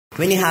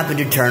When you happen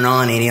to turn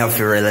on any of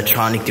your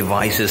electronic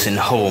devices in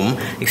home,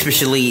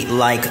 especially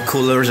like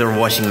coolers or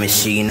washing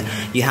machine,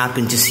 you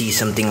happen to see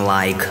something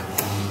like,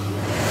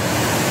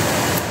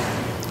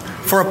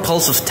 for a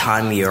pulse of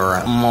time,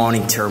 your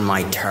monitor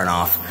might turn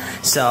off.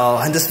 So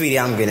in this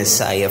video, I'm gonna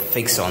say a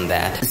fix on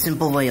that. A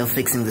simple way of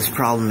fixing this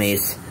problem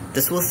is,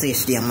 this was the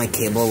HDMI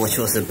cable which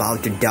was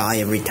about to die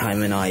every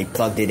time when I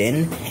plugged it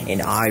in,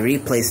 and I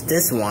replaced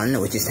this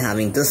one, which is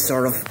having this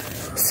sort of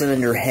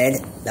cylinder head,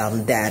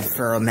 that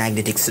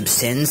ferromagnetic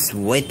substance,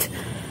 with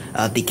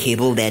the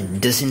cable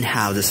that doesn't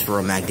have this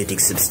ferromagnetic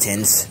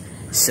substance.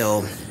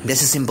 So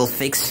that's a simple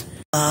fix.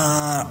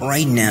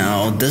 Right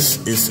now,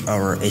 this is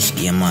our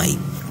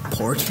HDMI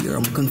port here.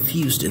 I'm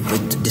confused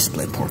with the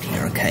display port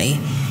here, okay?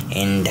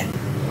 And